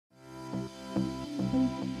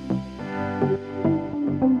This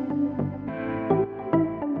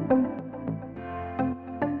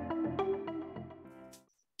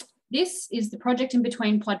is the Project in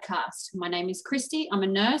Between podcast. My name is Christy. I'm a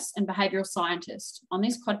nurse and behavioural scientist. On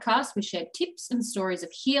this podcast, we share tips and stories of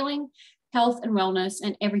healing, health and wellness,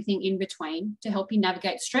 and everything in between to help you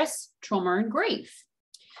navigate stress, trauma, and grief.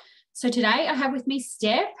 So today I have with me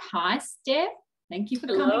Steph. Hi, Steph. Thank you for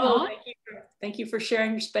coming on. Thank you for sharing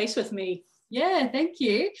your space with me. Yeah, thank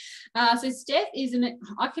you. So Steph is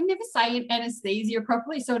I can never say an anesthesia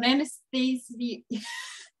properly. So an anesthesia,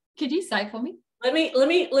 could you say for me? Let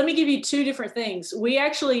me give you two different things. We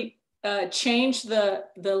actually changed the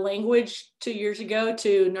language 2 years ago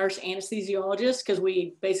to nurse anesthesiologist because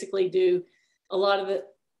we basically do a lot of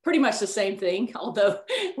pretty much the same thing, although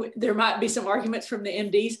there might be some arguments from the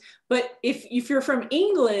MDs. But if you're from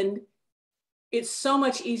England, it's so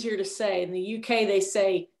much easier to say. In the UK, they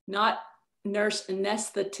say not nurse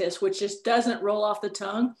anesthetist, which just doesn't roll off the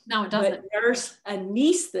tongue. No, it doesn't. But nurse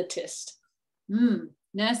anesthetist. Nurse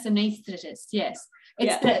anesthetist, yes.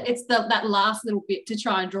 It's that last little bit to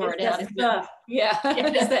try and draw it out.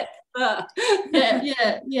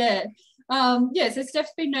 So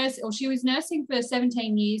Steph's been nursing, or she was nursing for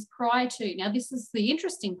 17 years prior to. Now, this is the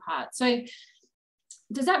interesting part. So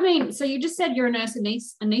does that mean, so you just said you're a nurse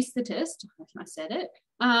anesthetist, I said it.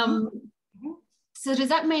 So does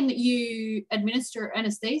that mean that you administer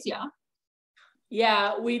anesthesia?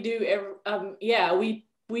 Yeah, we do.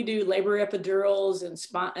 We do labor epidurals and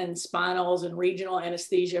spinals and regional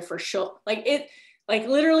anesthesia for sure.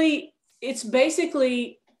 Literally, it's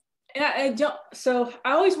basically, so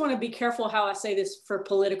I always want to be careful how I say this for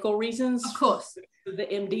political reasons. Of course. The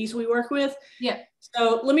MDs we work with. Yeah.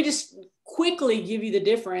 So let me just quickly give you the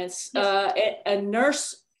difference. Yes. A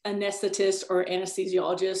nurse anesthetist or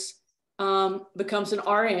anesthesiologist becomes an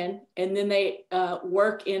RN, and then they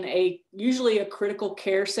work in usually a critical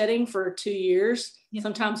care setting for 2 years. Yeah.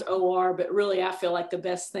 Sometimes OR, but really I feel like the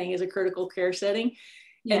best thing is a critical care setting.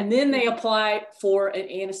 Yeah. And then they apply for an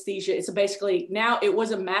anesthesia. It's basically, now it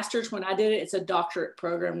was a master's when I did it. It's a doctorate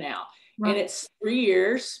program now. Right. And it's 3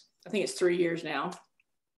 years. I think it's 3 years now.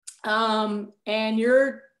 And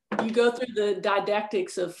you go through the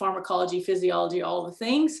didactics of pharmacology, physiology, all the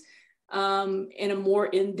things in a more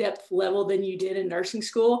in-depth level than you did in nursing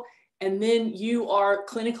school. And then you are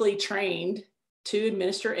clinically trained to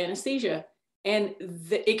administer anesthesia. And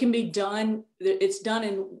it can be done, it's done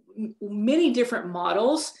in many different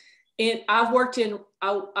models. And I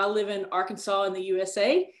live in Arkansas in the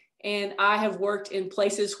USA, and I have worked in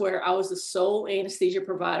places where I was the sole anesthesia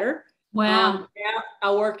provider. Wow.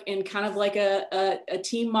 I work in kind of like a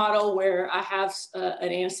team model where I have an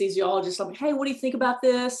anesthesiologist. I'm like, hey, what do you think about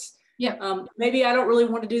this? Yeah. Maybe I don't really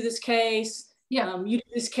want to do this case. Yeah. You do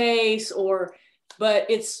this case, but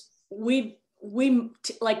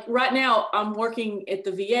like right now I'm working at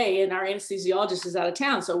the VA and our anesthesiologist is out of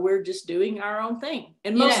town. So we're just doing our own thing.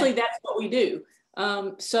 And mostly that's what we do.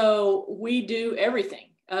 So we do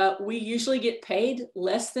everything. We usually get paid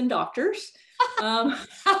less than doctors. Of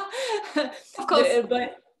course.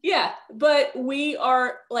 But we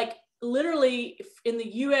are like literally in the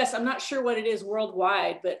US, I'm not sure what it is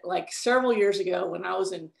worldwide, but like several years ago when I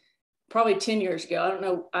was probably 10 years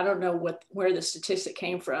ago, I don't know where the statistic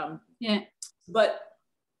came from. Yeah. But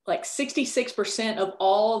like 66% of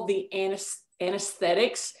all the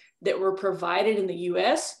anesthetics that were provided in the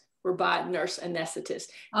US were by nurse anesthetists.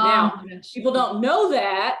 Now, people don't know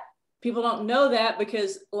that. People don't know that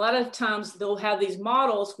because a lot of times they'll have these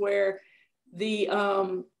models where the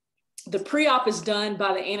pre-op is done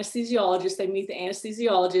by the anesthesiologist. They meet the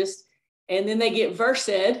anesthesiologist, and then they get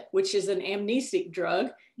Versed, which is an amnesic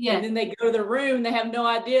drug. Yeah. And then they go to the room. They have no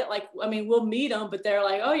idea. We'll meet them, but they're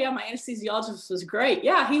like, oh yeah, my anesthesiologist was great.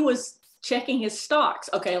 Yeah, he was checking his stocks.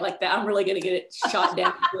 Okay, like that. I'm really going to get it shot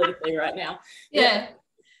down politically right now. Yeah.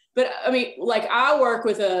 But I work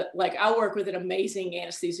with an amazing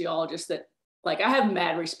anesthesiologist that I have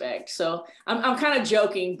mad respect. So I'm kind of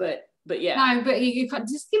joking, but yeah. No, but you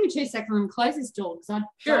just give me 2 seconds and close this door.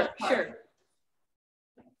 Sure.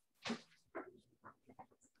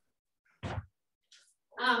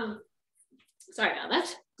 Sorry about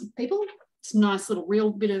that, people. It's a nice little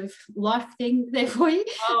real bit of life thing there for you.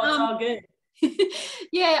 Oh, it's all good.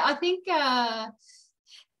 Yeah, I think I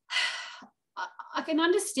can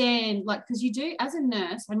understand, because you do as a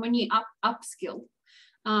nurse, and when you upskill,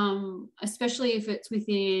 especially if it's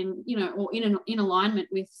within, or in alignment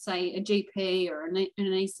with, say, a GP or an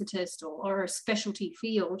anaesthetist or a specialty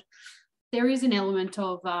field, there is an element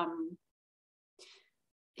of I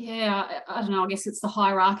don't know, I guess it's the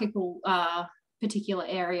hierarchical particular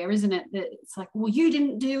area, isn't it? That it's like, well, you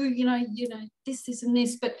didn't do, this and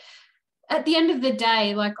this. But at the end of the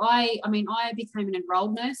day, like I became an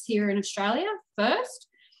enrolled nurse here in Australia first.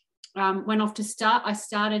 Went off I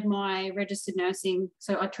started my registered nursing.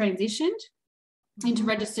 So I transitioned into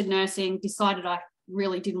registered nursing, decided I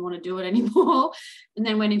really didn't want to do it anymore, and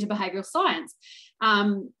then went into behavioral science.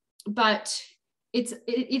 But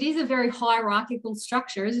it is a very hierarchical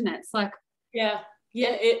structure, isn't it? It's like,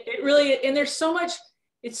 it really, and there's so much,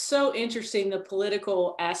 it's so interesting, the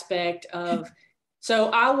political aspect of, so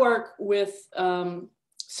I work with, I'm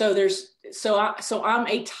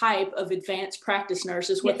a type of advanced practice nurse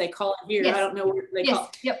is what they call it here. I don't know what they call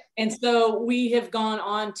it. Yep. And so we have gone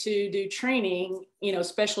on to do training,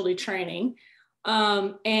 specialty training.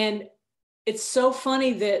 And it's so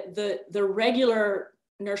funny that the regular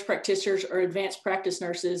nurse practitioners or advanced practice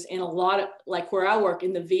nurses in a lot of, like where I work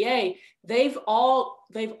in the VA, they've all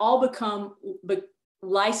become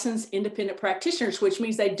licensed independent practitioners, which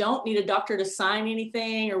means they don't need a doctor to sign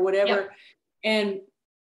anything or whatever. And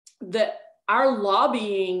our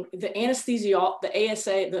lobbying, the anesthesia, the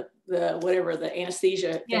ASA, the whatever the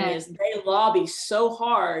anesthesia thing is, they lobby so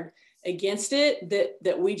hard against it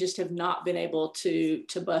that we just have not been able to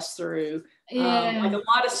bust through. Like a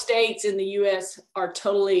lot of states in the US are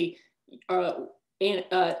totally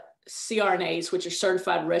CRNAs, which are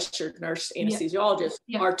certified registered nurse anesthesiologists,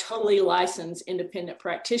 are totally licensed independent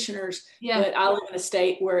practitioners. But I live in a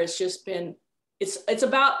state where it's just been, it's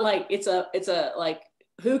about like, it's a like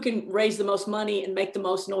who can raise the most money and make the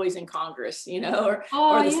most noise in Congress, or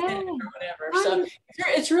the Senate or whatever. So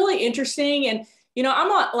it's really interesting. And,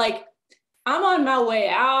 I'm on my way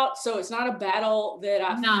out. So it's not a battle that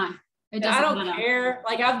I don't care.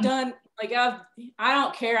 Like I don't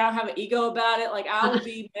care. I don't have an ego about it. Like I will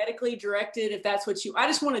be medically directed if that's what I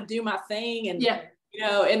just want to do my thing. And,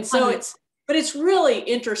 and so it's really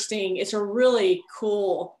interesting. It's a really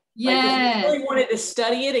cool, like if you really wanted to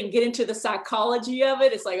study it and get into the psychology of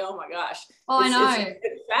it, it's like, oh my gosh. I know.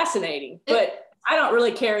 It's fascinating, but I don't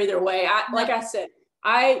really care either way. Like I said,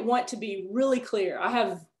 I want to be really clear.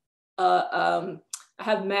 I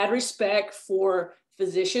have mad respect for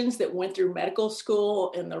physicians that went through medical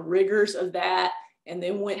school and the rigors of that and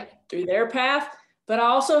then went through their path. But I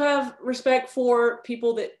also have respect for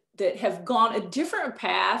people that have gone a different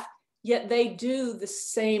path, yet they do the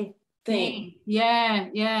same thing. I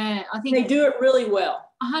think they do it really well.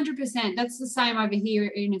 100%. That's the same over here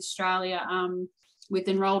in Australia with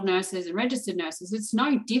enrolled nurses and registered nurses. It's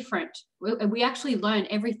no different. We actually learn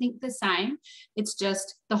everything the same. It's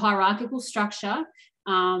just the hierarchical structure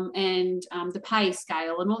and the pay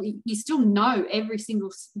scale and all. You still know every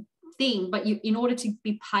single thing, but in order to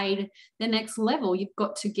be paid the next level, you've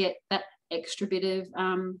got to get that extra bit of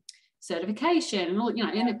certification and all.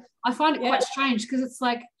 And I find it quite strange because it's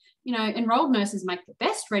like, enrolled nurses make the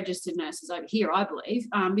best registered nurses over here, I believe,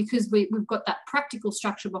 because we've got that practical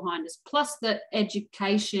structure behind us, plus the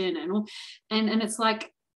education and all. And it's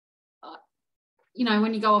like,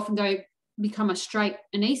 when you go off and go become a straight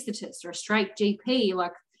anesthetist or a straight GP,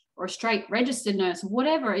 or a straight registered nurse,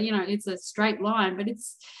 whatever, it's a straight line, but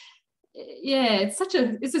it's a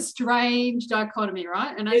strange dichotomy,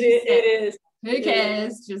 right? And it is. Who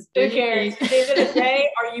cares? Who cares? At the end of the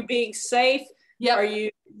day, are you being safe? Are you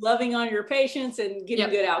loving on your patients and getting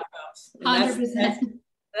good outcomes? And 100%.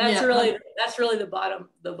 That's really the bottom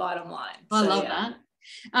line. I love that.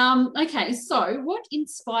 Okay, so what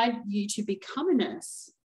inspired you to become a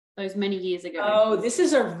nurse those many years ago? Oh, this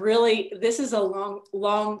is a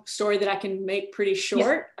long story that I can make pretty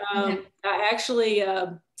short. I actually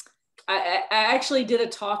did a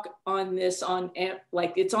talk on this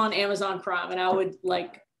it's on Amazon Prime, and I would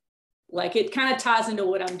like it kind of ties into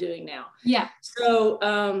what I'm doing now.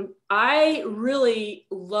 So I really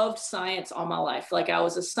loved science all my life. Like I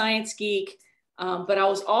was a science geek, but I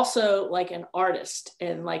was also like an artist,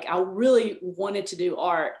 and like I really wanted to do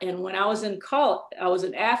art. And when I was in college, I was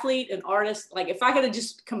an athlete, an artist. Like if I could have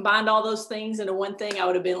just combined all those things into one thing, I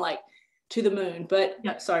would have been like to the moon. But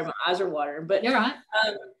sorry, my eyes are watering. But you're right.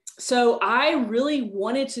 So I really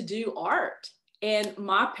wanted to do art. And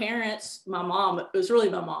my parents, my mom, it was really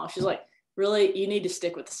my mom. She's like, really, you need to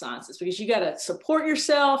stick with the sciences because you got to support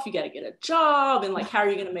yourself. You got to get a job. And like, how are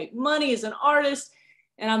you going to make money as an artist?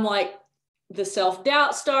 And I'm like, the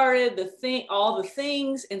self-doubt started, all the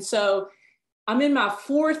things. And so I'm in my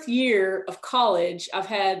 4th year of college. I've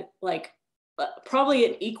had like probably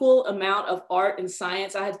an equal amount of art and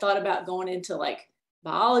science. I had thought about going into like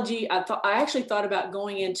biology. I actually thought about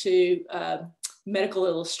going into medical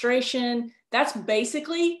illustration. That's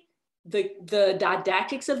basically the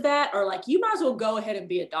didactics of that are like, you might as well go ahead and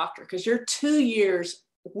be a doctor because you're 2 years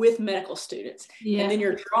with medical students and then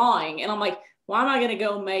you're drawing. And I'm like, why am I going to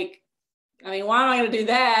why am I going to do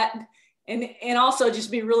that? And also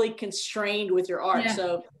just be really constrained with your art.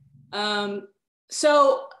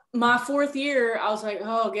 So my 4th year, I was like,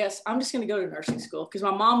 oh, I guess I'm just going to go to nursing school because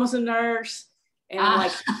my mom was a nurse. And I'm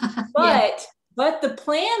like, but the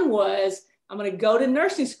plan was I'm going to go to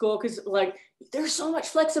nursing school because like there's so much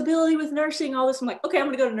flexibility with nursing, all this. I'm like, okay, I'm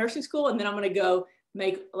going to go to nursing school and then I'm going to go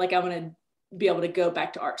I'm going to be able to go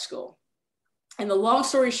back to art school. And the long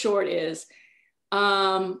story short is,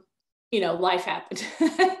 life happened.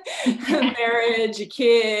 Marriage, a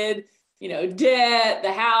kid, debt,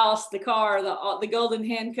 the house, the car, the golden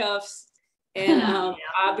handcuffs. And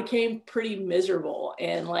I became pretty miserable.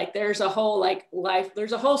 And like, there's a whole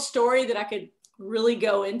there's a whole story that I could really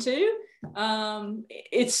go into.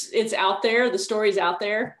 It's out there. The story's out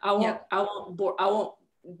there. I won't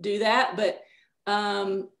do that. But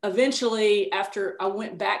eventually, after I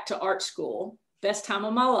went back to art school, best time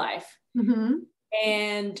of my life. Mm-hmm.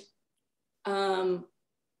 And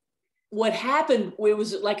what happened, it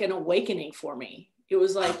was like an awakening for me. It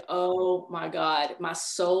was like, oh my God, my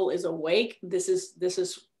soul is awake. This is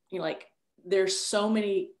like, there's so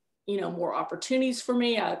many, more opportunities for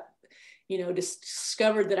me. I,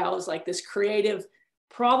 discovered that I was like this creative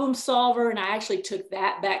problem solver. And I actually took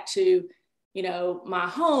that back to, my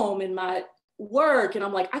home and my work. And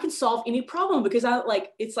I'm like, I can solve any problem because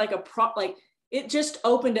it's like it just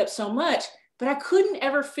opened up so much, but I couldn't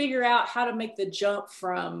ever figure out how to make the jump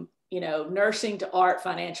from, nursing to art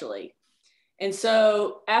financially. And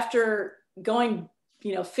so after going,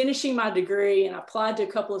 finishing my degree, and I applied to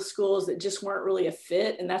a couple of schools that just weren't really a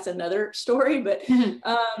fit. And that's another story. But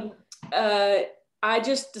I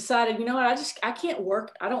just decided, I can't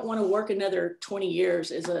work. I don't want to work another 20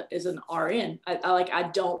 years as an RN.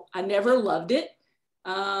 I never loved it.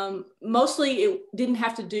 Mostly it didn't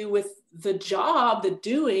have to do with the job, the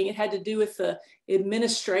doing. It had to do with the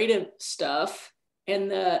administrative stuff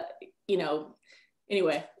and it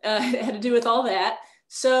had to do with all that.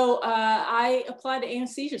 So I applied to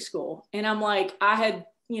anesthesia school, and I'm like, okay,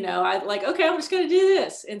 I'm just going to do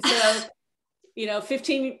this. And so,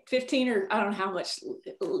 15 or I don't know how much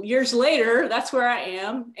years later, that's where I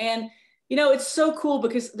am. And, it's so cool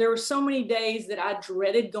because there were so many days that I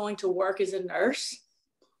dreaded going to work as a nurse.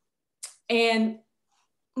 And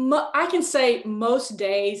I can say most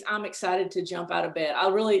days I'm excited to jump out of bed. I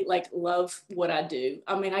really love what I do.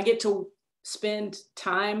 I mean, I get to spend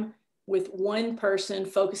time with one person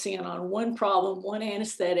focusing on one problem, one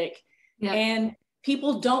anesthetic, and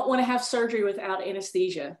people don't want to have surgery without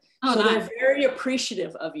anesthesia. So they're very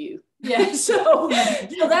appreciative of you. Yeah. So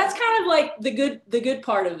that's kind of like the good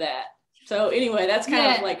part of that. So anyway, that's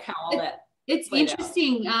kind of like how all that. It's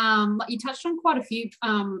interesting. You touched on quite a few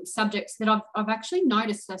subjects that I've actually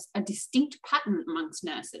noticed a distinct pattern amongst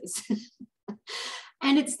nurses.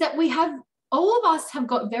 And it's that all of us have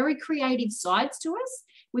got very creative sides to us.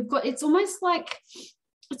 It's almost like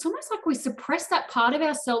we suppress that part of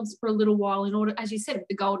ourselves for a little while in order, as you said, with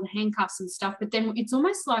the golden handcuffs and stuff. But then it's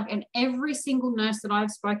almost like, and every single nurse that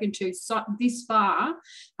I've spoken to this far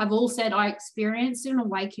have all said, I experienced an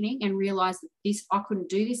awakening and realized that I couldn't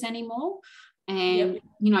do this anymore. And,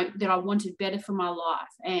 that I wanted better for my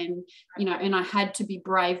life. And, and I had to be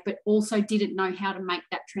brave, but also didn't know how to make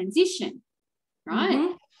that transition. Right.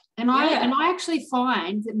 Mm-hmm. And I actually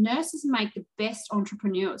find that nurses make the best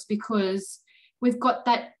entrepreneurs because we've got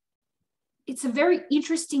that. It's a very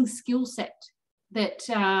interesting skill set that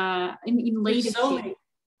in leadership.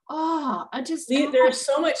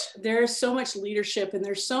 There's so much leadership, and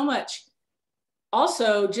there's so much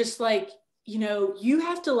also just you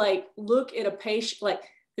have to look at a patient.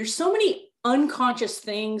 There's so many unconscious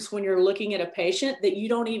things when you're looking at a patient that you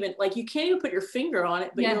don't even you can't even put your finger on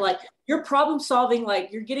it, but you're problem solving,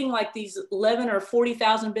 you're getting these 11 or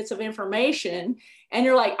 40,000 bits of information, and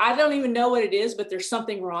you're like, I don't even know what it is, but there's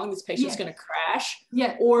something wrong. This patient's going to crash.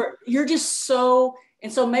 Yeah. Or you're just so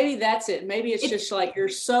maybe that's it. Maybe it's just you're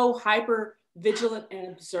so hyper vigilant and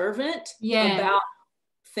observant about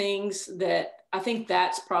things that I think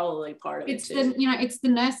that's probably part of it too. It's the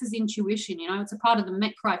nurse's intuition. It's a part of the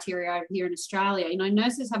MET criteria over here in Australia.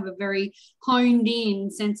 Nurses have a very honed in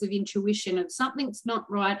sense of intuition of something's not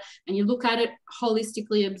right, and you look at it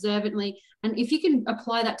holistically, observantly. And if you can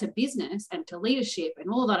apply that to business and to leadership and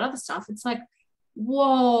all that other stuff, it's like,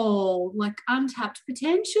 whoa, untapped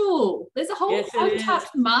potential. There's a whole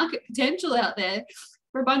untapped market potential out there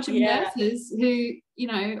for a bunch of nurses who,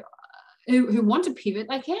 who want to pivot,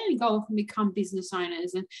 they can go off and become business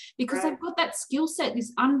owners, and because they've got that skill set,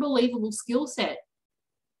 this unbelievable skill set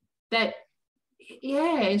that,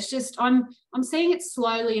 it's just I'm seeing it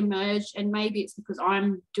slowly emerge, and maybe it's because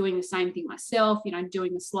I'm doing the same thing myself,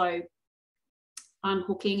 doing the slow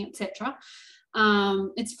unhooking, etc.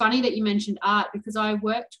 It's funny that you mentioned art, because I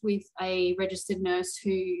worked with a registered nurse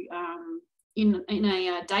who in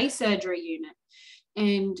a day surgery unit,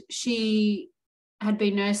 and she had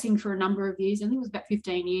been nursing for a number of years. I think it was about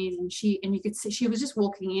 15 years. And you could see she was just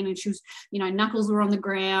walking in, and she was, knuckles were on the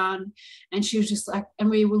ground, and she was just like, and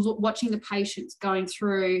we were watching the patients going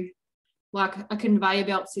through like a conveyor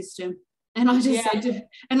belt system. And I just said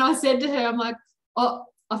to her, I'm like, oh,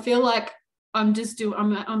 I feel like I'm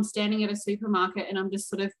standing at a supermarket, and I'm just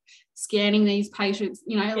sort of scanning these patients,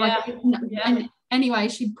 And anyway,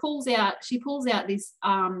 she pulls out this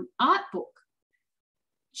art book.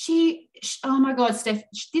 Oh my God, Steph,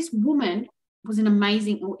 this woman is an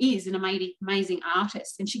amazing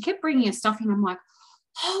artist, and she kept bringing her stuff in. I'm like,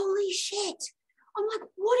 holy shit. I'm like,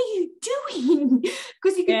 what are you doing?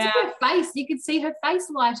 Because you could see her face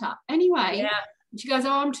light up. Anyway, she goes,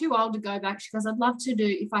 oh, I'm too old to go back. She goes, I'd love to do,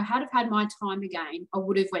 if I had have had my time again, I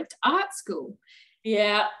would have went to art school.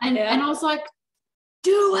 Yeah. And I was like,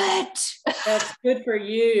 do it. That's good for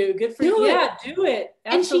you. Good for you. Yeah, do it.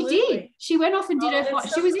 Absolutely. And she did. She went off and did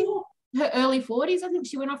she was cool. in her early 40s. I think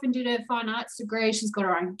she went off and did her fine arts degree. She's got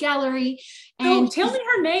her own gallery. And tell me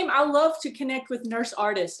her name. I love to connect with nurse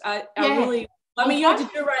artists. I really, you have to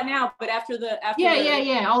do it right now, but after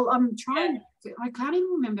I'm trying. I can't even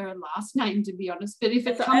remember her last name, to be honest. But if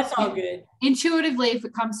it comes, that's all good. Intuitively, if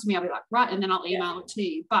it comes to me, I'll be like, right, and then I'll email it to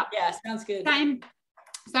you. But sounds good.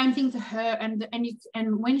 Same thing for her, and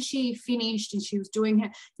when she finished and she was doing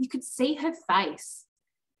you could see her face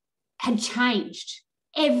had changed.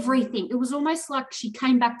 Everything. It was almost like she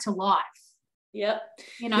came back to life. Yep.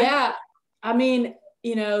 Yeah. I mean,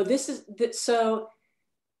 this is so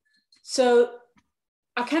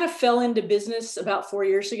I kind of fell into business about 4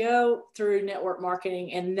 years ago through network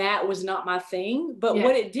marketing, and that was not my thing. But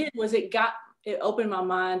what it did was it opened my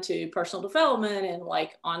mind to personal development and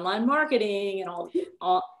like online marketing and all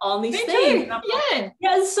these things.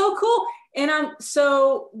 It's so cool. And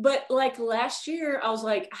but like last year I was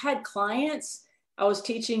like, I had clients, I was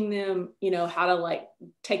teaching them, how to like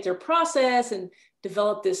take their process and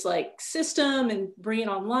develop this like system and bring it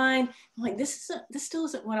online. I'm like, this still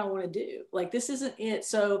isn't what I want to do. Like, this isn't it.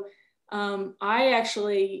 So I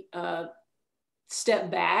actually,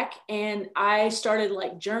 step back and I started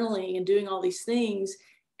like journaling and doing all these things.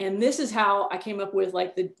 And this is how I came up with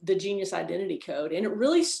like the Genius Identity Code. And it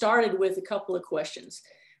really started with a couple of questions.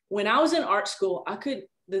 When I was in art school,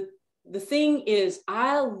 the thing is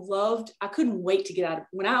I couldn't wait to get out of it.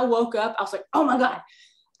 When I woke up, I was like, oh my God,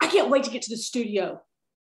 I can't wait to get to the studio.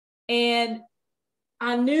 And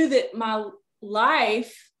I knew that my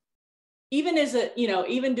life, even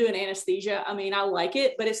even doing anesthesia, I mean, I like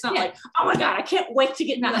it, but it's not like, oh my God, I can't wait to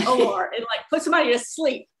get in the OR and like put somebody to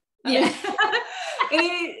sleep.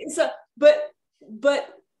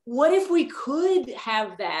 But what if we could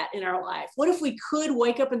have that in our life? What if we could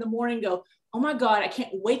wake up in the morning and go, oh my God, I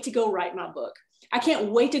can't wait to go write my book. I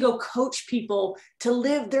can't wait to go coach people to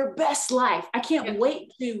live their best life. I can't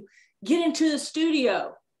wait to get into the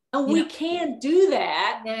studio. And we can do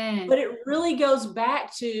that, but it really goes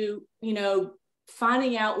back to,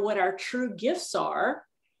 finding out what our true gifts are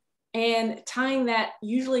and tying that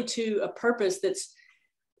usually to a purpose that's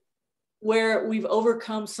where we've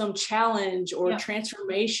overcome some challenge or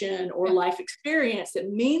transformation or life experience that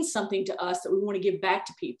means something to us that we want to give back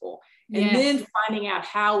to people. And then finding out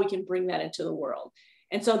how we can bring that into the world.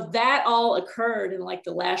 And so that all occurred in like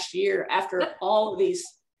the last year after all of these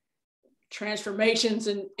transformations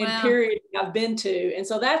and periods I've been to. And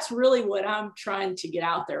so that's really what I'm trying to get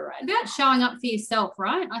out there right now. About showing up for yourself,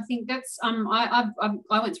 right? I think that's I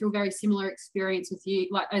went through a very similar experience with you,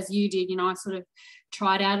 like as you did. I sort of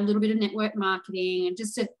tried out a little bit of network marketing and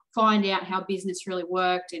just to find out how business really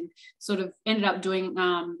worked, and sort of ended up doing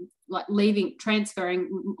transferring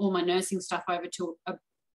all my nursing stuff over to a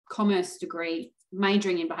commerce degree,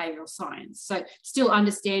 majoring in behavioral science. So still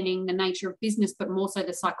understanding the nature of business, but more so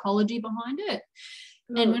the psychology behind it.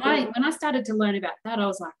 And when I started to learn about that, I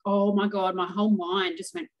was like, oh my God, my whole mind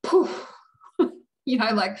just went poof,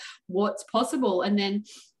 like what's possible. And then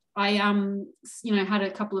I, had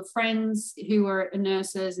a couple of friends who were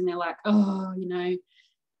nurses, and they're like, oh,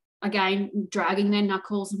 again, dragging their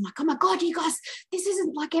knuckles. I'm like, oh my God, you guys, this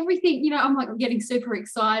isn't like everything. I'm like, I'm getting super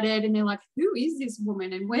excited. And they're like, who is this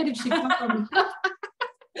woman and where did she come from?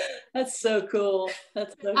 That's so cool.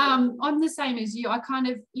 That's so cool. I'm the same as you. I kind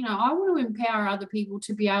of, I want to empower other people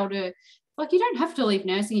to be able to, like, you don't have to leave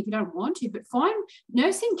nursing if you don't want to, but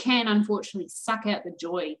nursing can unfortunately suck out the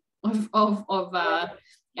joy of our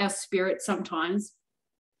spirit sometimes.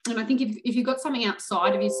 And I think if you've got something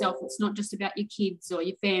outside of yourself, it's not just about your kids or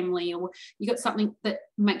your family, or you got something that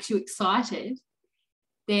makes you excited,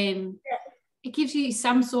 then it gives you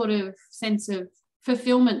some sort of sense of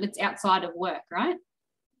fulfillment that's outside of work, right?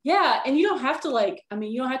 Yeah. And you don't have to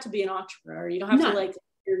you don't have to be an entrepreneur. You don't have to like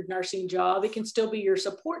your nursing job. It can still be your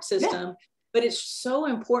support system, but it's so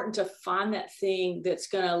important to find that thing that's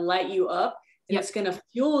going to light you up and it's going to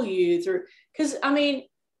fuel you through. Because I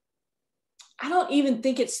don't even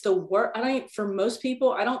think it's the work. For most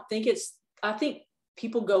people, I think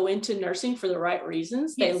people go into nursing for the right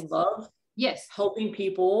reasons. They love helping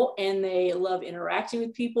people and they love interacting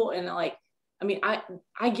with people. And I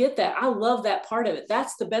get that. I love that part of it.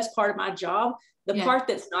 That's the best part of my job. The part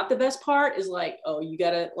that's not the best part is like, oh, you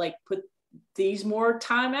got to like put these more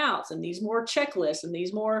timeouts and these more checklists and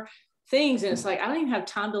these more things. And it's like, I don't even have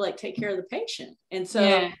time to like take care of the patient. And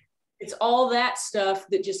so it's all that stuff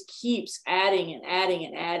that just keeps adding and adding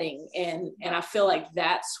and adding. And I feel like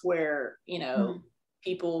that's where,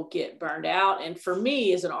 people get burned out. And for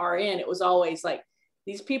me as an RN, it was always like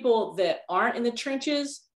these people that aren't in the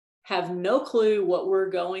trenches have no clue what we're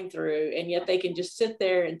going through. And yet they can just sit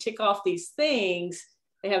there and tick off these things.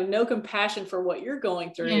 They have no compassion for what you're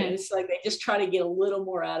going through. And it's like, they just try to get a little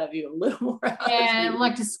more out of you, a little more out of you. Yeah,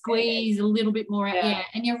 like to squeeze a little bit more out. Yeah.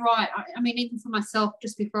 And you're right. I mean, even for myself,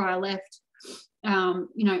 just before I left, a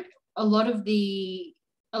lot of the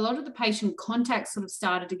patient contact sort of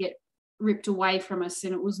started to get ripped away from us,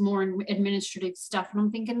 and it was more administrative stuff. And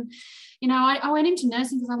I'm thinking, I went into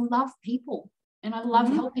nursing because I love people and I love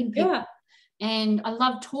helping people. Yeah. And I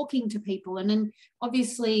love talking to people. And then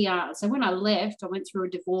obviously, so when I left, I went through a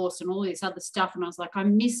divorce and all this other stuff. And I was like,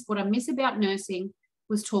 what I miss about nursing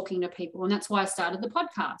was talking to people. And that's why I started the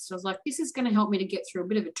podcast. I was like, this is going to help me to get through a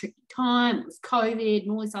bit of a tricky time. It was COVID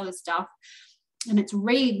and all this other stuff. And it's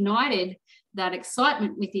reignited that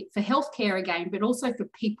excitement with it for healthcare again, but also for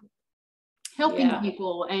people. Helping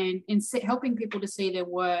people and helping people to see their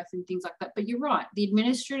worth and things like that. But you're right, the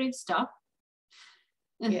administrative stuff,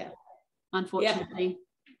 unfortunately,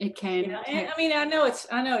 it can. And I know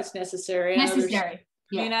it's necessary.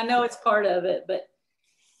 I know it's part of it, but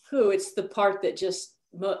it's the part that just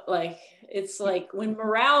like, it's like when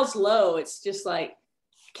morale's low, it's just like,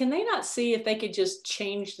 can they not see if they could just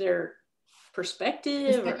change their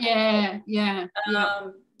perspective?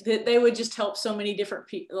 That they would just help so many different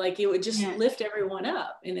people. Like it would just lift everyone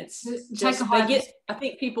up. And it's just, I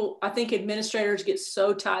think administrators get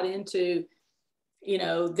so tied into,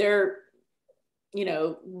 their,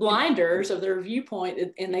 blinders of their viewpoint,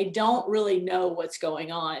 and they don't really know what's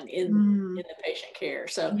going on in the patient care.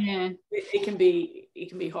 So it can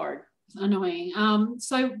be hard. It's annoying.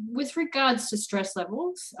 So with regards to stress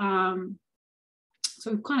levels, so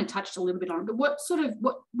we've kind of touched a little bit on it, but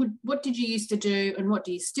what did you used to do and what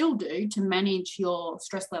do you still do to manage your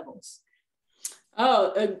stress levels?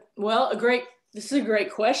 This is a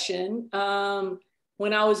great question.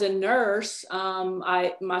 When I was a nurse,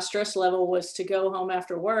 my stress level was to go home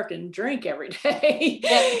after work and drink every day.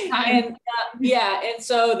 And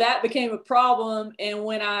so that became a problem. And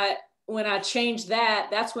when I changed that,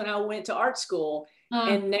 that's when I went to art school.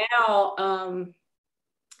 And now,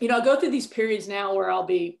 I go through these periods now where I'll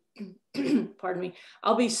be, pardon me,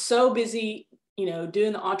 I'll be so busy,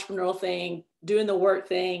 doing the entrepreneurial thing, doing the work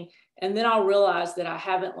thing. And then I'll realize that I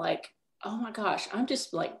haven't oh my gosh, I'm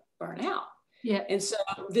just burnt out. Yeah. And so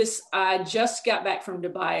I just got back from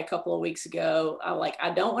Dubai a couple of weeks ago.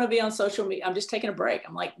 I don't want to be on social media. I'm just taking a break.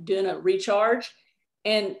 I'm doing a recharge.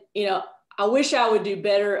 And, I wish I would do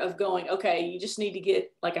better of going, okay, you just need to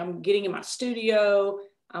get, I'm getting in my studio.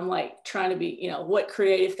 I'm trying to be, what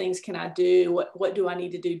creative things can I do? What do I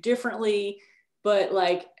need to do differently? But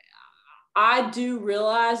I do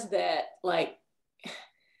realize that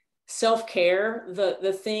self-care,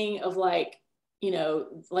 the thing of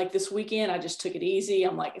this weekend, I just took it easy.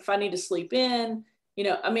 I'm if I need to sleep in,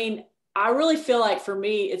 I really feel for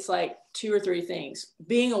me, it's two or three things.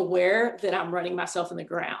 Being aware that I'm running myself in the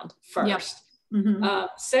ground first. Yep. Mm-hmm.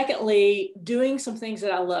 Secondly, doing some things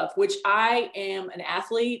that I love, which I am an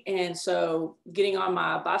athlete. And so getting on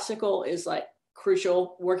my bicycle is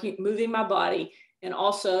crucial, moving my body, and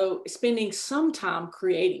also spending some time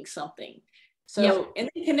creating something. So, and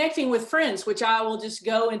then connecting with friends, which I will just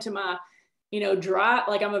go into my, drive.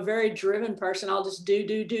 I'm a very driven person. I'll just do.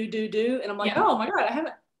 And I'm oh my God, I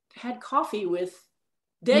haven't had coffee with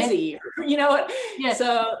Desi, or, you know what? Yeah.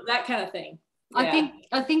 So that kind of thing. Yeah.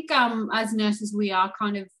 I think as nurses, we are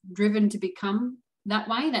kind of driven to become that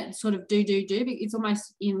way, that sort of do. It's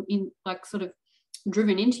almost in like sort of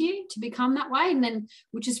driven into you to become that way. And then,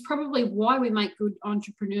 which is probably why we make good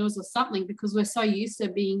entrepreneurs or something, because we're so used to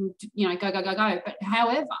being, you know, go. But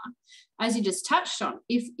however, as you just touched on,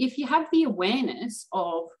 if you have the awareness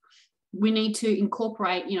of, we need to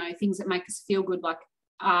incorporate, you know, things that make us feel good, like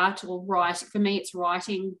art or writing. For me, it's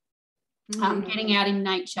writing, getting out in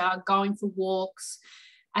nature, going for walks,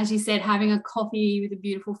 as you said, having a coffee with a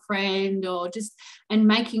beautiful friend, or just, and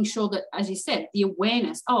making sure that, as you said, the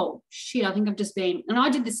awareness, oh shit, I think I've just been, and I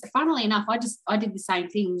did this, funnily enough, I did the same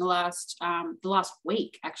thing the last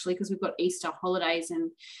week, actually, because we've got Easter holidays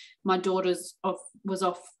and my daughter's was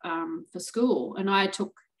off for school, and I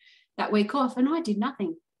took that week off and I did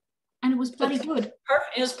nothing. And it was bloody good.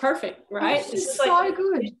 Perfect. It was perfect, right? It's so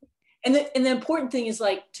good. And the important thing is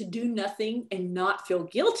like to do nothing and not feel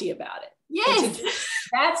guilty about it. Yes.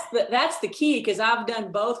 That's the key, because I've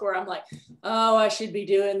done both, where I'm like, oh, I should be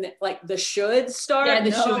doing like the should start. Yeah,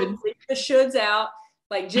 leave the shoulds out.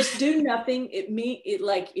 Like, just do nothing. It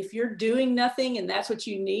like, if you're doing nothing and that's what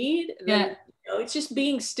you need, then you know, it's just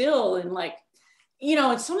being still, and like, you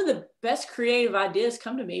know, and some of the best creative ideas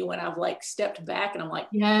come to me when I've like stepped back and I'm like,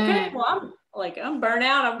 okay, well, I'm burnt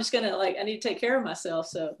out. I'm just gonna, like, I need to take care of myself.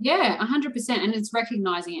 So 100%. And it's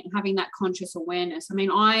recognizing it and having that conscious awareness. I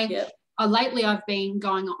mean, lately I've been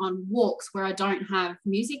going on walks where I don't have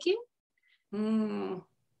music in,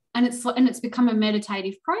 and it's become a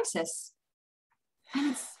meditative process.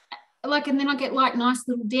 And it's like, and then I get like nice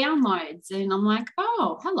little downloads, and I'm like,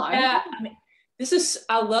 oh, hello. Yeah, I mean,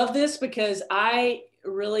 I love this, because I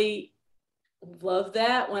really love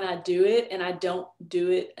that when I do it, and I don't do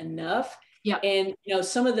it enough. Yeah. And, you know,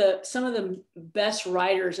 some of the best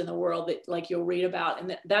writers in the world that, like, you'll read about,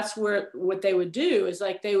 and that's where what they would do is,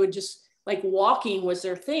 like, they would just, like, walking was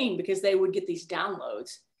their thing, because they would get these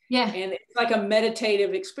downloads. Yeah. And it's like a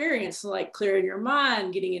meditative experience, like clearing your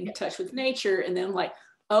mind, getting in touch with nature, and then, like,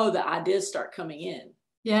 oh, the ideas start coming in.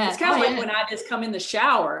 Yeah. It's kind of like when I just come in the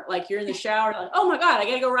shower, like, you're in the shower, like, oh my God, I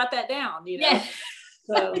got to go write that down, you know? Yeah.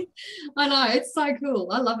 So I know, it's so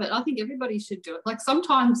cool. I love it. I think everybody should do it. Like,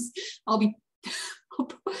 sometimes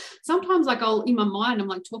sometimes like I'll, in my mind, I'm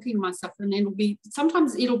like talking to myself, and then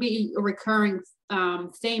sometimes it'll be a recurring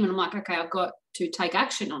theme, and I'm like, okay, I've got to take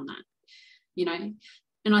action on that, you know?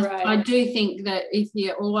 And I do think that if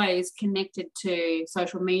you're always connected to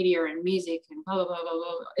social media and music and blah, blah, blah, blah,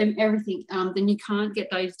 blah, and everything, then you can't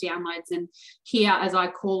get those downloads and hear, as I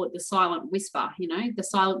call it, the silent whisper, you know, the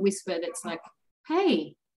silent whisper that's like,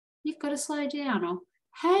 hey, you've got to slow down, or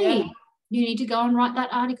hey, you need to go and write that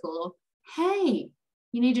article, or hey,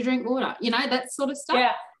 you need to drink water, you know, that sort of stuff.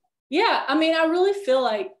 Yeah. Yeah. I mean, I really feel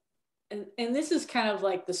like, and this is kind of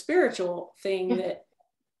like the spiritual thing, that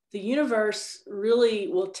the universe really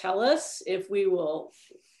will tell us if we will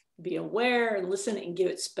be aware and listen and give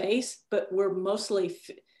it space. But we're mostly,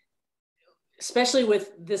 especially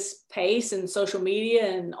with this pace and social media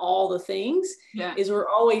and all the things, is we're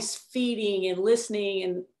always feeding and listening,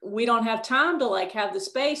 and we don't have time to, like, have the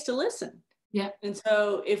space to listen. Yeah. And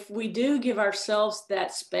so if we do give ourselves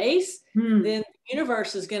that space, then the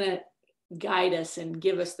universe is going to guide us and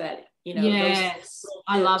give us that, you know. Yes.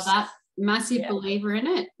 I love that. Massive believer in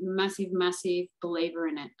it. Massive believer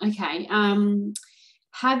in it. Okay.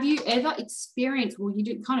 Have you ever experienced, well, you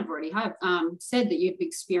did kind of already have said that you've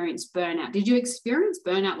experienced burnout. Did you experience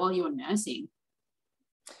burnout while you were nursing?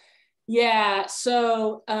 Yeah.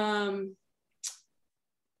 So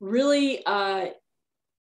really, a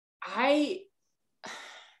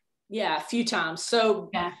few times.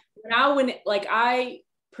 So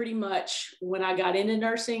pretty much when I got into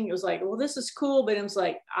nursing, it was like, well, this is cool, but it was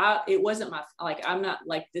like, it wasn't my, like, I'm not,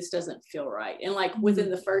 like, this doesn't feel right. And like within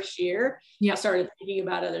the first year, I started thinking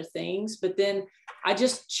about other things, but then I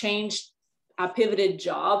just changed. I pivoted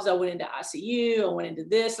jobs. I went into ICU. I went into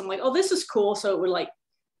this. I'm like, oh, this is cool. So it would, like,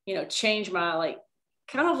 you know, change my, like,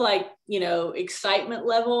 kind of like, you know, excitement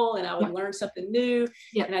level, and I would learn something new.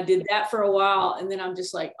 And I did that for a while. And then I'm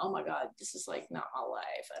just like, oh my God, this is, like, not my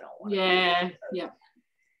life. I don't want to. Yeah.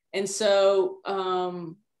 And so,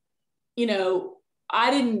 you know,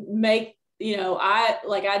 I didn't make, you know,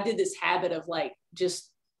 I did this habit of, like,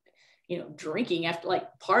 just, you know, drinking after, like,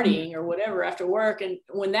 partying or whatever after work. And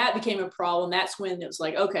when that became a problem, that's when it was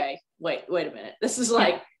like, okay, wait a minute. This is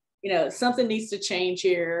like, you know, something needs to change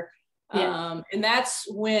here. And that's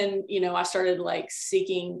when, you know, I started, like,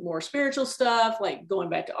 seeking more spiritual stuff, like going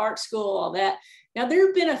back to art school, all that. Now, there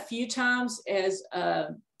have been a few times as,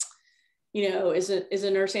 as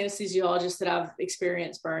a nurse anesthesiologist that I've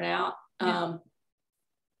experienced burnout. Yeah.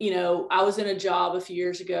 I was in a job a few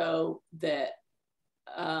years ago that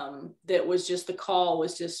was just, the call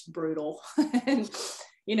was just brutal.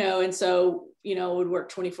 And so, would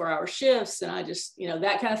work 24-hour shifts, and I just,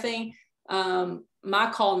 that kind of thing.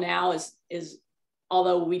 My call now is,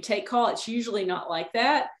 although we take call, it's usually not like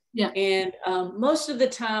that. Yeah. And most of the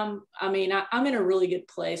time, I'm in a really good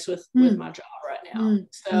place with my job right now.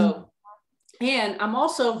 So, and I'm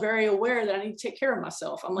also very aware that I need to take care of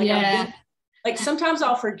myself. I'm like, I've been, sometimes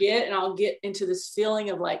I'll forget, and I'll get into this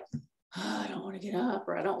feeling of like, oh, I don't want to get up,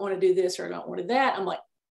 or I don't want to do this, or I don't want to do that. I'm like,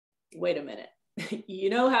 wait a minute.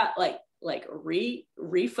 How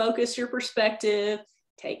refocus your perspective,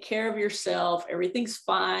 take care of yourself. Everything's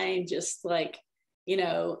fine. Just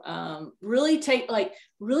really taking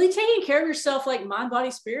care of yourself, like mind,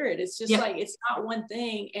 body, spirit. It's just it's not one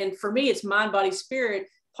thing. And for me, it's mind, body, spirit.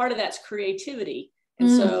 Part of that's creativity. And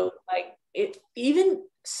so even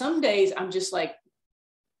some days I'm just like,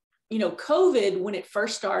 COVID, when it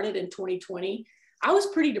first started in 2020, I was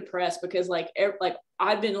pretty depressed because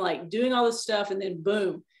I'd been doing all this stuff, and then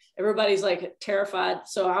boom, everybody's terrified.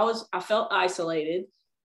 So I felt isolated,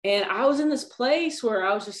 and I was in this place where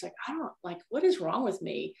I was just like, I don't what is wrong with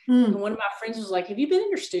me? And one of my friends was like, have you been in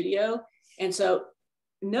your studio? And so,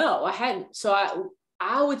 no, I hadn't. So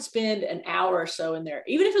I would spend an hour or so in there,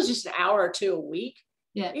 even if it was just an hour or two a week.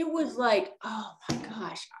 Yeah. It was like, oh my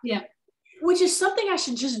gosh. Yeah. Which is something I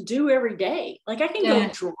should just do every day. I can go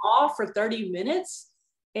draw for 30 minutes,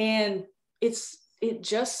 and it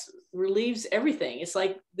just relieves everything. It's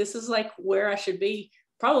this is where I should be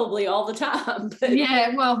probably all the time. But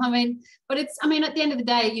yeah, well, but it's, at the end of the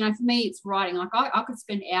day, for me, it's writing. I could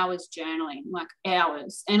spend hours journaling,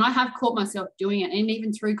 hours. And I have caught myself doing it. And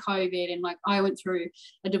even through COVID, and I went through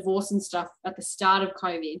a divorce and stuff at the start of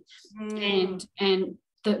COVID. And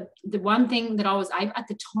the one thing that I was able at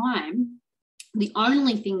the time, the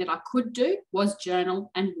only thing that I could do was journal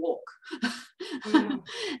and walk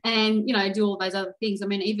and, do all those other things.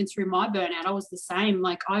 Even through my burnout, I was the same.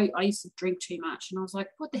 I used to drink too much, and I was like,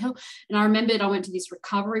 what the hell? And I remembered I went to this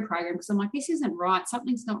recovery program because I'm like, this isn't right.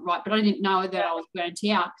 Something's not right. But I didn't know that I was burnt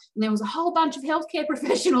out. And there was a whole bunch of healthcare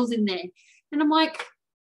professionals in there. And I'm like,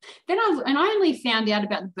 I only found out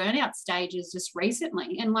about the burnout stages just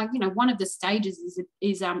recently. And one of the stages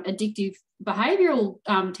is addictive behavioral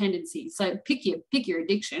tendencies. So pick your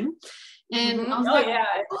addiction. And I was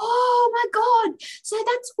oh my God. So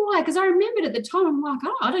that's why, because I remembered at the time, I'm like,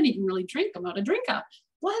 oh, I don't even really drink. I'm not a drinker.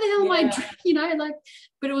 Why the hell am I drinking?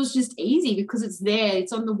 But it was just easy because it's there,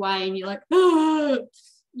 it's on the way, and you're like, oh,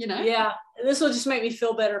 Yeah. This will just make me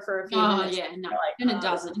feel better for a few minutes. Yeah, no. And it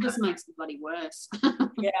doesn't. It just makes the bloody worse.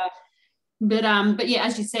 Yeah. But yeah,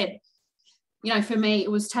 as you said, for me, it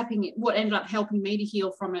was tapping. What ended up helping me to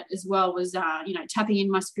heal from it as well was, tapping in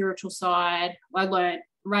my spiritual side. I learned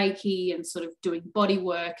Reiki and sort of doing body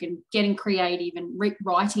work and getting creative and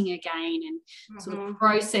writing again and sort of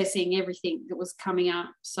processing everything that was coming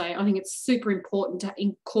up. So I think it's super important to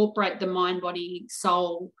incorporate the mind, body,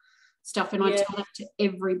 soul stuff. And I tell that to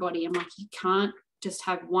everybody. I'm like, you can't just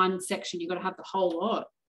have one section. You've got to have the whole lot.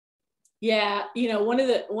 Yeah.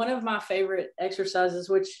 One of my favorite exercises,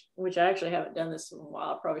 which I actually haven't done this in a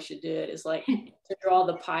while, I probably should do it, is to draw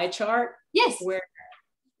the pie chart. Yes. Where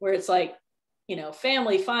it's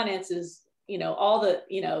family, finances, all the,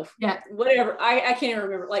 whatever. I can't even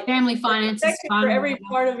remember, family, finances, for every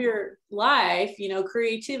part of your life,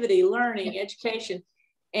 creativity, learning, education.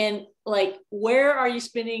 And where are you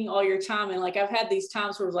spending all your time? And I've had these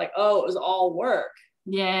times where it was it was all work.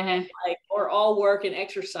 Yeah. Or all work and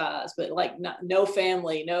exercise, but no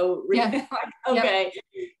family, no. Okay.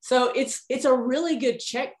 So it's a really good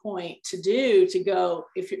checkpoint to go,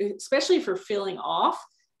 especially if you're feeling off,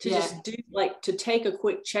 to just do to take a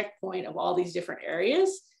quick checkpoint of all these different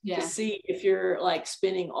areas to see if you're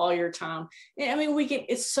spending all your time. And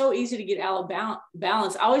it's so easy to get out of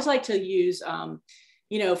balance. I always like to use,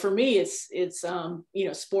 for me, it's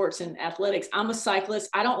sports and athletics. I'm a cyclist.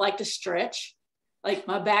 I don't like to stretch.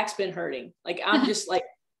 My back's been hurting. I'm just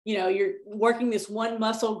you're working this one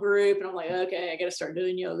muscle group, and I'm like, okay, I got to start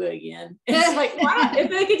doing yoga again. It's why, if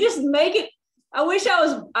they could just make it. I wish I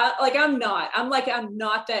was I'm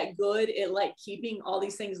not that good at keeping all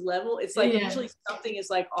these things level. It's usually something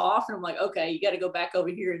is off, and I'm like, okay, you got to go back over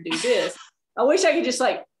here and do this. I wish I could just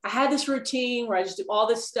I had this routine where I just do all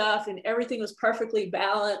this stuff and everything was perfectly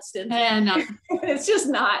balanced, and no. It's just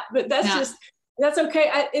not. But that's okay.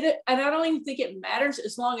 And I don't even think it matters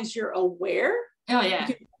as long as you're aware. Oh yeah.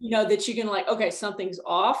 That you can okay, something's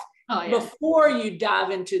off. Oh, yeah. before you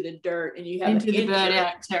dive into the dirt and you have into the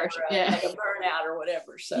burnout territory, like a burnout or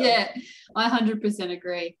whatever. So yeah, I 100%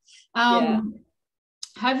 agree.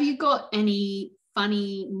 Have you got any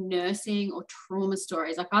funny nursing or trauma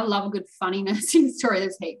stories? Like, I love a good funny nursing story.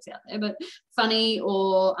 There's heaps out there, but funny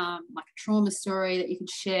or like a trauma story that you could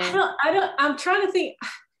share. I'm trying to think.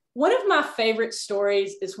 One of my favorite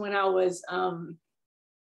stories is when I was in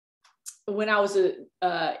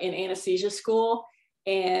anesthesia school,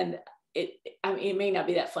 and it may not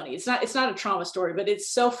be that funny. It's not a trauma story, but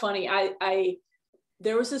it's so funny.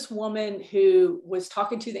 There was this woman who was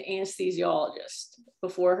talking to the anesthesiologist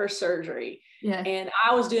before her surgery. Yeah. And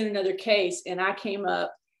I was doing another case, and I came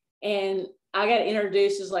up and I got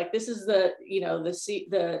introduced as like, this is the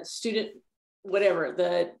student, whatever,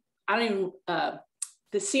 the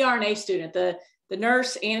CRNA student, the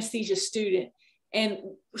nurse anesthesia student. And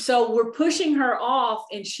so we're pushing her off,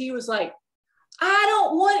 and she was like, I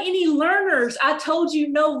don't want any learners. I told you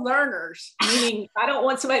no learners, meaning I don't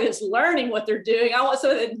want somebody that's learning what they're doing. I want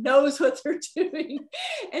somebody that knows what they're doing.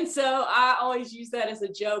 And so I always use that as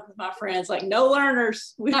a joke with my friends, like, no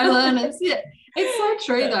learners. No learners. Yeah. It's so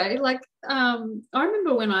true though. Like, I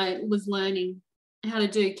remember when I was learning how to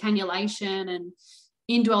do cannulation and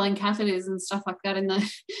indwelling catheters and stuff like that. And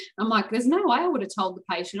I'm like, there's no way I would have told the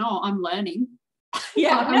patient, oh, I'm learning.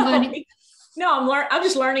 Yeah, I'm learning. No, I'm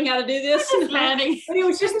just learning how to do this. But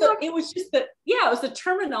it was the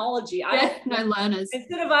terminology. No learners.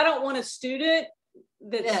 Instead of, I don't want a student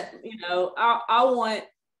that's,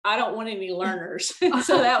 I don't want any learners.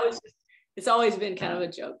 So that was, it's always been kind of a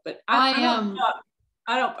joke, but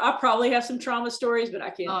I probably have some trauma stories, but I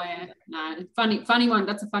can't. Oh yeah, no, funny one.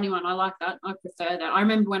 That's a funny one. I like that. I prefer that. I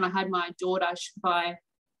remember when I had my daughter by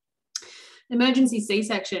emergency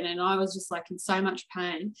C-section, and I was just like in so much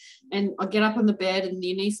pain, and I get up on the bed, and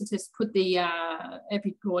the anaesthetist put the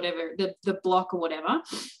epic or whatever, the block or whatever,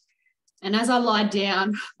 and as I lied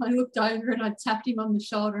down, I looked over and I tapped him on the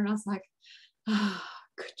shoulder, and I was like, oh,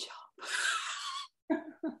 good job.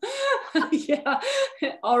 Yeah,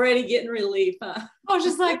 already getting relief, huh? I was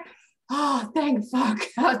just like, oh, thank fuck.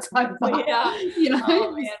 That's like, yeah,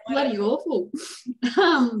 oh, man, bloody awful.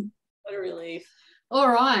 What a relief. All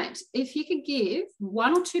right. If you could give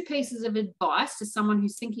one or two pieces of advice to someone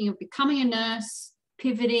who's thinking of becoming a nurse,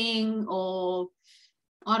 pivoting, or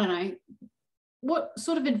I don't know, what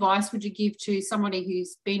sort of advice would you give to somebody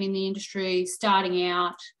who's been in the industry, starting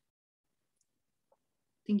out,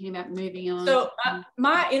 thinking about moving on? So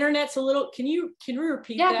my internet's a little, can you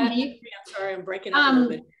repeat that? I'm sorry, I'm breaking up a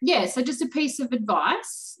little bit. Yeah, so just a piece of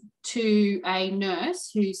advice to a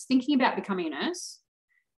nurse who's thinking about becoming a nurse.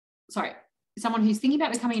 Sorry. Someone who's thinking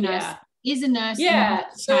about becoming a nurse, is a nurse. Yeah.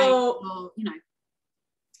 So,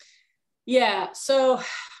 So,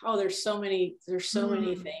 there's so many things. There's so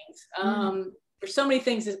many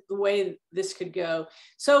things that the way this could go.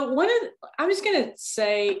 So I'm just going to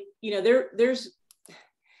say, I'm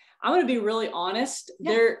going to be really honest.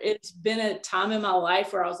 Yeah. It's been a time in my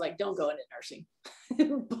life where I was like, don't go into nursing,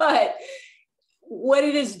 but what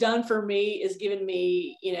it has done for me is given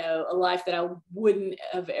me, a life that I wouldn't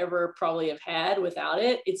have ever probably have had without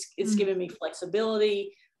it. It's given me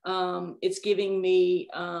flexibility. It's giving me,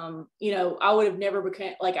 I would have never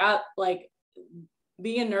become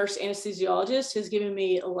being a nurse anesthesiologist has given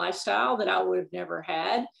me a lifestyle that I would have never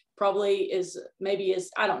had. Probably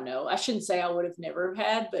I don't know. I shouldn't say I would have never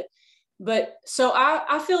had, but so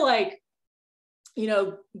I feel like,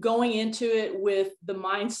 going into it with the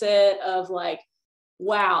mindset of like,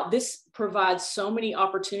 wow, this provides so many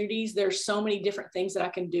opportunities. There's so many different things that I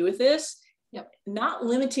can do with this. Yep. Not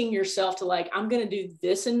limiting yourself to like, I'm going to do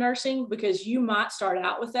this in nursing, because you might start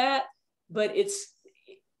out with that, but it's,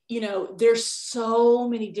 there's so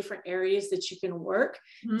many different areas that you can work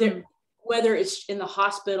there, whether it's in the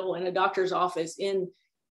hospital, in a doctor's office, in,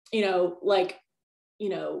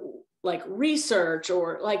 like research,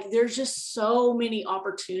 or like, there's just so many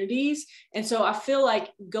opportunities. And so I feel like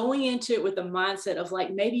going into it with the mindset of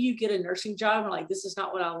like, maybe you get a nursing job and like, this is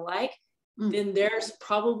not what I like, then there's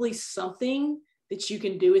probably something that you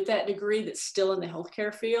can do with that degree that's still in the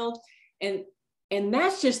healthcare field. And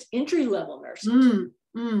that's just entry level nursing.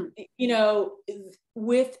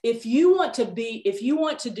 If you want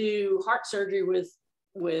to do heart surgery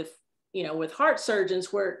with heart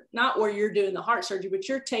surgeons, where you're doing the heart surgery, but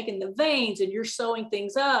you're taking the veins and you're sewing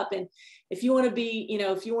things up. And if you want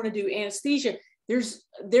to do anesthesia, there's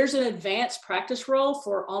an advanced practice role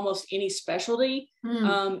for almost any specialty.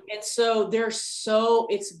 And so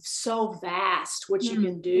it's so vast what you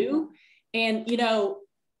can do. And,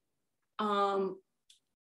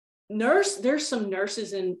 there's some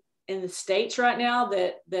nurses and the States right now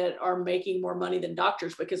that are making more money than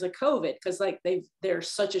doctors because of COVID, because like there's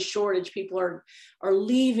such a shortage. People are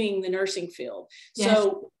leaving the nursing field. Yes.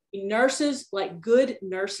 So nurses, like good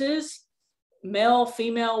nurses, male,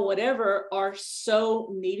 female, whatever, are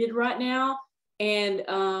so needed right now. And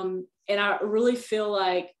I really feel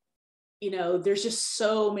like, there's just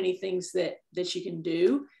so many things that you can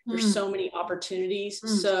do. There's so many opportunities.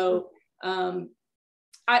 So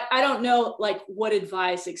I don't know like what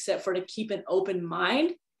advice except for to keep an open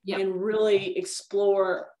mind and really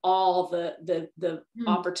explore all the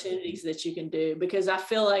opportunities that you can do, because I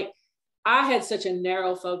feel like I had such a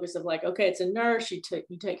narrow focus of like, okay, it's a nurse, you take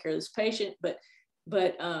care of this patient, but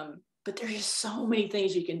there's just so many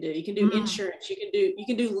things you can do. You can do insurance, you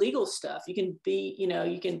can do legal stuff, you can be,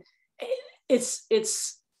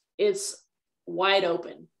 it's wide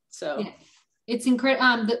open. So it's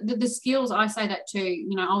incredible. The skills, I say that too,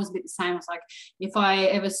 I was a bit the same. I was like, if I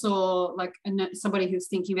ever saw like somebody who's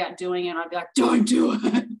thinking about doing it, I'd be like, don't do it.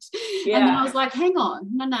 And then I was like, hang on,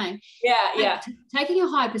 no. Taking a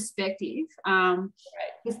high perspective,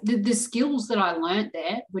 the skills that I learned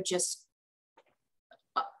there were just,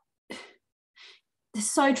 they're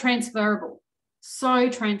so transferable.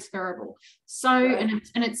 And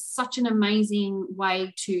it's such an amazing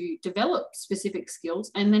way to develop specific skills,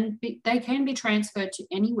 and then they can be transferred to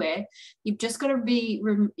anywhere. You've just got to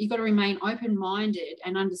remain open-minded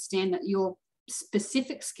and understand that your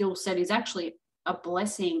specific skill set is actually a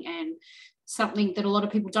blessing and something that a lot of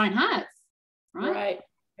people don't have. Right,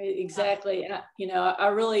 exactly. And I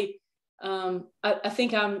really I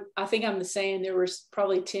think I'm the same. There was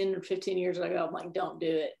probably 10 or 15 years ago, I'm like, don't do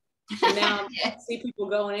it. And now I see people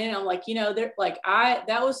going in, I'm like, they're like,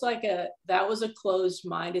 that was a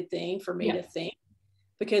closed-minded thing for me to think,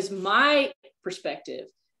 because my perspective,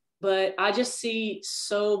 but I just see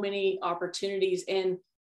so many opportunities, and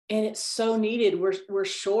it's so needed. We're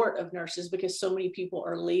short of nurses because so many people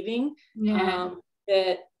are leaving,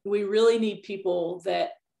 that we really need people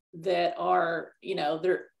that are,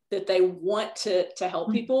 that they want to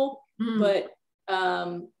help people, but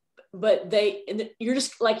you're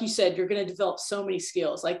just, like you said, you're going to develop so many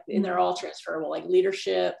skills, like, and they're all transferable, like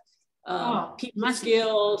leadership, people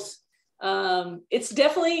skills. It's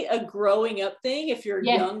definitely a growing up thing. If you're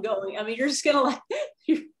young going, I mean, you're just going to like,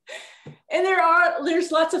 and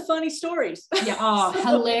there's lots of funny stories.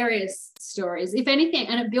 Hilarious stories, if anything.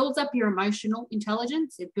 And it builds up your emotional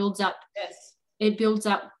intelligence. It builds up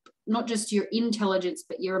not just your intelligence,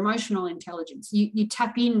 but your emotional intelligence. You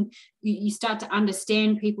tap in, you start to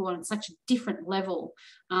understand people on such a different level,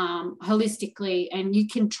 holistically, and you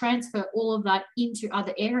can transfer all of that into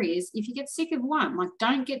other areas. If you get sick of one, like,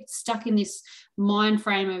 don't get stuck in this mind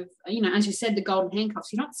frame of, as you said, the golden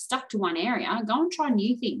handcuffs. You're not stuck to one area. Go and try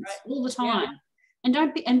new things all the time,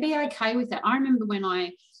 and be okay with that. I remember when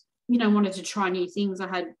I wanted to try new things, I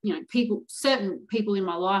had, certain people in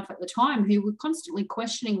my life at the time who were constantly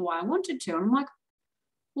questioning why I wanted to. And I'm like,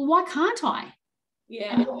 well, why can't I?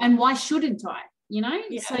 Yeah. And why shouldn't I?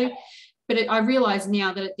 So, but I realize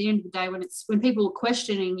now that at the end of the day, when people are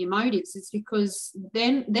questioning your motives, it's because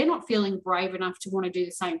they're not feeling brave enough to want to do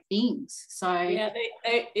the same things. So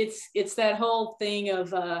it's that whole thing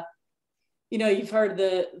of, you've heard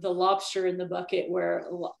the lobster in the bucket, where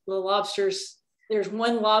the lobsters, there's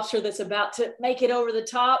one lobster that's about to make it over the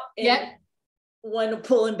top, and one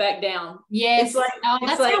pulling back down. Yes,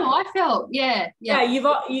 that's like, how I felt.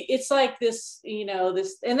 It's like this,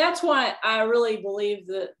 this, and that's why I really believe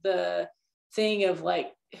the thing of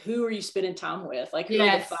like, who are you spending time with? Like, who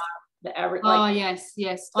are the average? Like,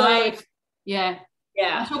 yes. So I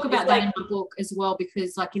talk about that in my book as well,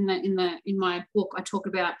 because like in my book, I talk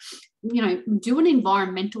about, do an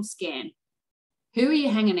environmental scan. Who are you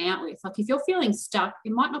hanging out with? Like, if you're feeling stuck,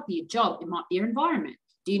 it might not be your job, it might be your environment.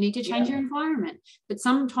 Do you need to change your environment? But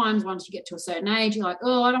sometimes once you get to a certain age, you're like,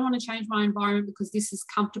 oh, I don't want to change my environment because this is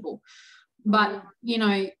comfortable. But,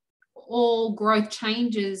 all growth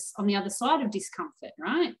changes on the other side of discomfort,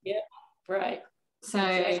 right? Yeah, right. So,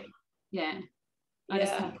 I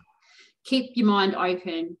just think, keep your mind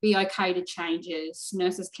open, be okay to changes.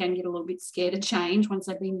 Nurses can get a little bit scared of change once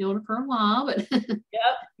they've been doing it for a while. But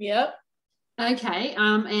Yep. Okay,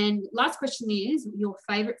 and last question is your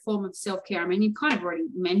favorite form of self-care. I mean, you've kind of already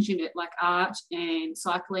mentioned it, like art and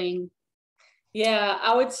cycling. Yeah,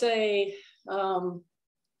 I would say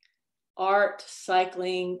art,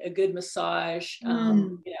 cycling, a good massage,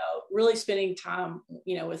 really spending time,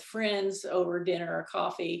 with friends over dinner or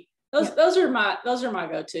coffee. Those are my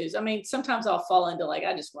go-tos. I mean, sometimes I'll fall into like,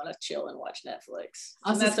 I just want to chill and watch Netflix.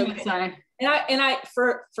 I was just going to say. And I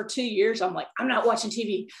for 2 years, I'm like, I'm not watching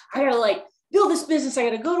TV. I gotta like build this business. I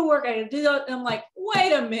got to go to work. I got to do that. And I'm like,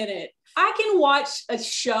 wait a minute. I can watch a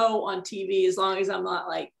show on TV as long as I'm not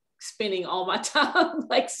like spending all my time.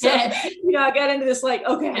 Like, so, I got into this, like,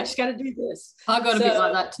 okay, I just got to do this. I got a bit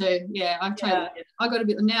like that too. Yeah, I totally get it. I got a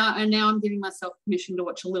bit now, and now I'm giving myself permission to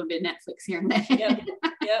watch a little bit of Netflix here and there.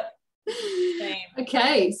 Yep. Same.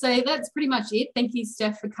 Okay, so that's pretty much it. Thank you,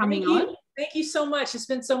 Steph, for coming on. Thank you so much. It's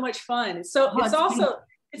been so much fun. It's so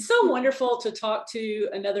wonderful to talk to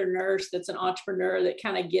another nurse that's an entrepreneur that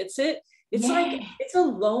kind of gets it. It's like, it's a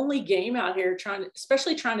lonely game out here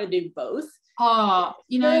especially trying to do both. Oh,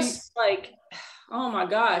 it's like, oh my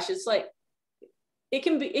gosh, it's like, it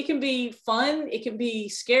can be fun. It can be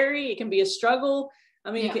scary. It can be a struggle.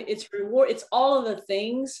 I mean, it's reward. It's all of the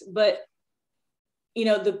things, but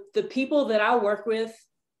the people that I work with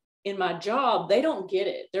in my job, they don't get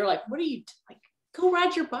it. They're like, what are you like? Go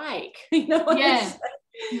ride your bike.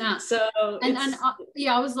 Nah. So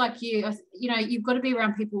I was like you. You've got to be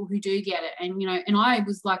around people who do get it, and and I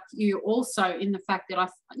was like you also in the fact that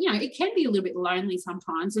it can be a little bit lonely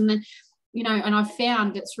sometimes, and then and I've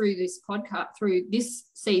found that through this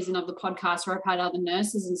season of the podcast where I've had other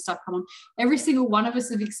nurses and stuff come on, every single one of us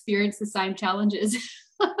have experienced the same challenges.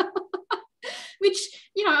 Which,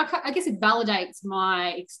 I guess it validates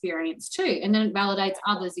my experience too. And then it validates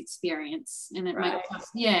others' experience. And it makes us,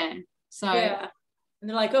 So. Yeah. And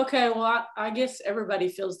they're like, okay, well, I guess everybody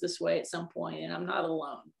feels this way at some point, and I'm not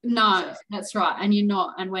alone. No, that's right. And you're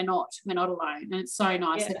not, and we're not alone. And it's so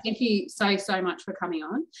nice. So thank you so much for coming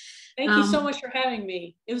on. Thank you so much for having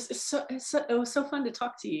me. It was so fun to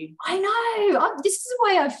talk to you. I know. This is the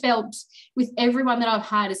way I felt with everyone that I've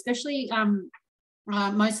had, especially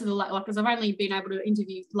most of the, like, because I've only been able to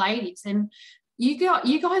interview ladies, and you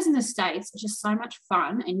guys in the States are just so much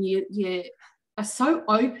fun, and you are so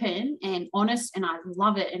open and honest, and I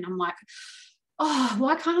love it. And I'm like, oh,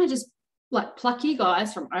 why can't I just like pluck you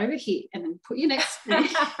guys from over here and then put you next to me?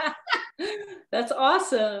 That's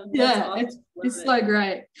awesome. It's so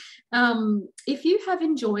great. If you have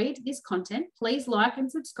enjoyed this content, please like and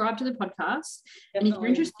subscribe to the podcast. Definitely. And if you're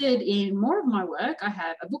interested in more of my work, I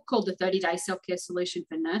have a book called The 30-Day Self-Care Solution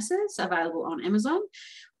for Nurses, available on Amazon.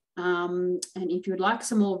 And if you would like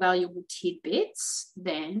some more valuable tidbits,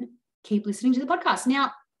 then keep listening to the podcast.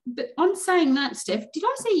 Now, but on saying that, Steph, did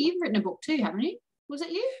I say you've written a book too, haven't you? Was it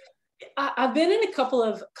you? I've been in a couple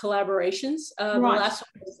of collaborations. The last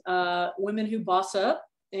one was Women Who Boss Up.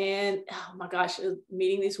 And oh my gosh,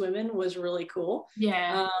 meeting these women was really cool.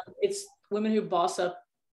 Yeah. It's Women Who Boss Up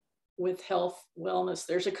with Health Wellness.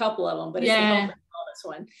 There's a couple of them, but it's the Health and Wellness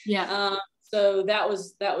one. Yeah. So that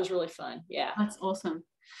was really fun. Yeah. That's awesome.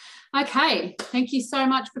 Okay. Thank you so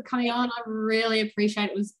much for coming on. I really appreciate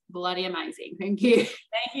it. It was bloody amazing. Thank you.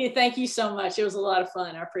 Thank you. Thank you so much. It was a lot of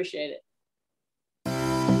fun. I appreciate it.